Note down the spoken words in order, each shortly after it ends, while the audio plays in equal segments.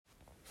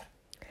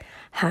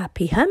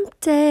Happy Hump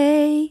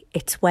Day!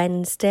 It's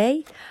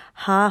Wednesday,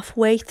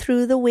 halfway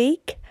through the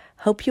week.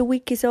 Hope your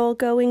week is all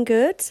going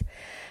good.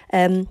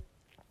 Again,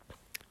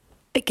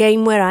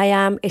 where I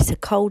am, it's a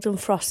cold and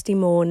frosty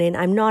morning.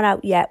 I'm not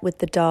out yet with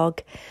the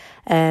dog.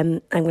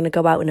 I'm going to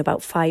go out in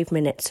about 5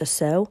 minutes or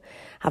so,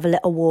 have a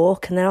little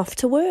walk and then off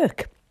to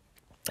work.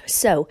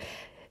 So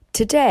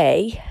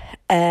today,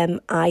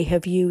 I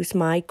have used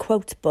my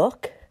quote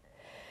book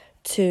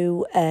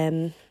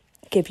to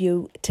give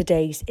you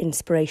today's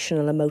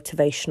inspirational and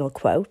motivational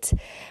quote.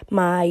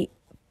 My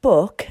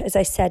book, as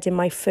I said in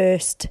my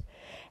first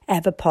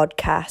ever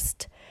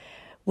podcast,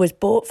 was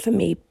bought for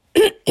me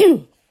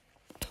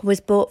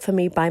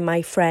by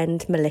my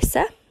friend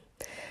Melissa,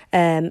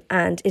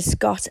 and it's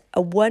got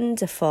a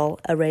wonderful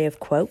array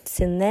of quotes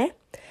in there.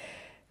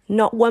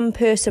 Not one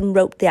person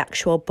wrote the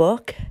actual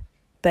book,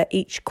 but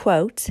each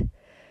quote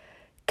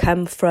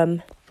come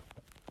from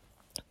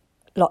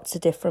lots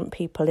of different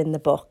people in the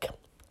book.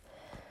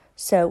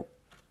 So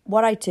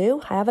what I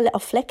do, I have a little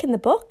flick in the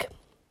book,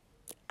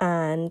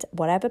 and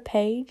whatever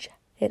page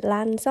it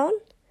lands on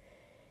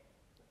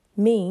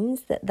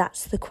means that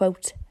that's the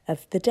quote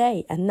of the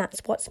day, and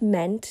that's what's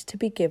meant to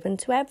be given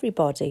to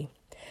everybody.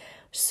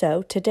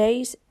 So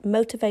today's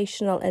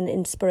motivational and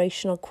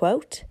inspirational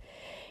quote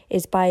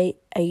is by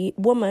a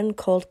woman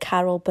called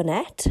Carol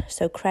Burnett,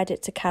 so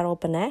credit to Carol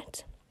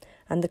Burnett,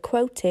 and the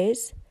quote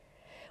is,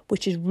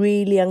 which is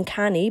really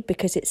uncanny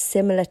because it's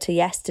similar to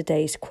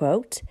yesterday's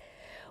quote,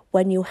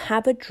 when you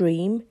have a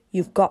dream,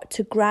 you've got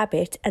to grab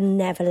it and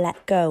never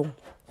let go.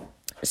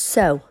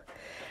 So,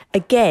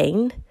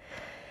 again,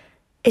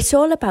 it's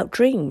all about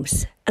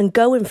dreams and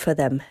going for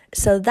them.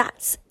 So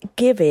that's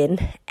giving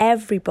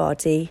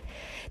everybody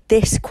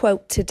this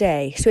quote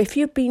today. So if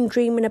you've been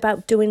dreaming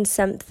about doing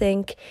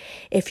something,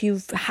 if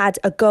you've had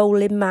a goal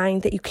in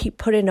mind that you keep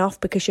putting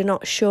off because you're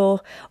not sure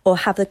or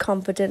have the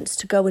confidence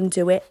to go and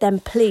do it,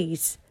 then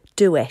please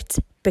do it.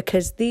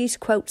 Because these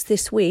quotes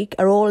this week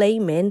are all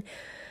aiming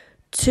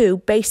to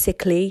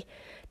basically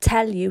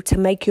tell you to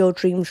make your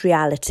dreams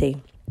reality.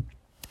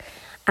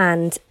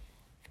 And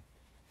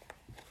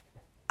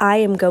I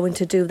am going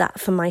to do that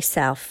for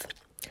myself.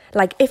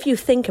 Like, if you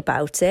think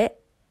about it,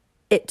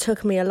 it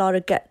took me a lot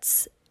of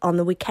guts on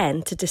the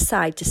weekend to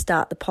decide to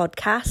start the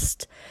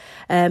podcast.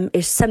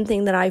 It's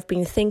something that I've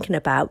been thinking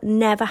about,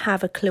 never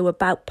have a clue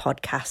about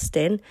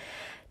podcasting.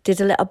 Did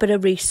a little bit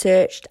of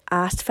research,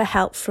 asked for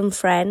help from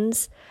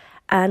friends,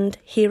 and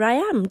here I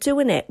am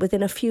doing it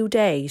within a few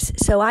days.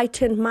 So I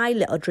turned my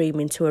little dream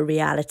into a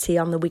reality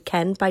on the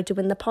weekend by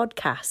doing the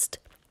podcast.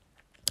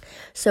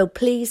 So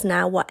please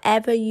now,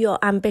 whatever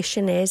your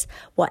ambition is,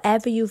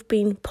 whatever you've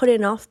been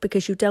putting off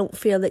because you don't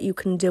feel that you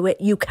can do it,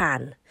 you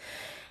can.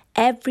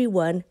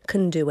 Everyone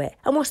can do it.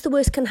 And what's the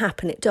worst can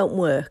happen? It don't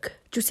work.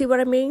 Do you see what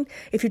I mean?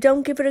 If you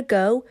don't give it a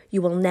go,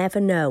 you will never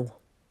know.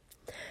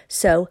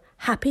 So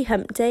happy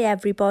hump day,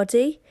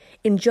 everybody.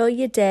 Enjoy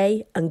your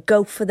day and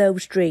go for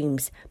those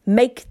dreams.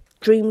 Make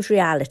dreams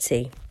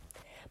reality.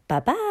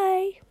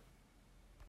 Bye-bye.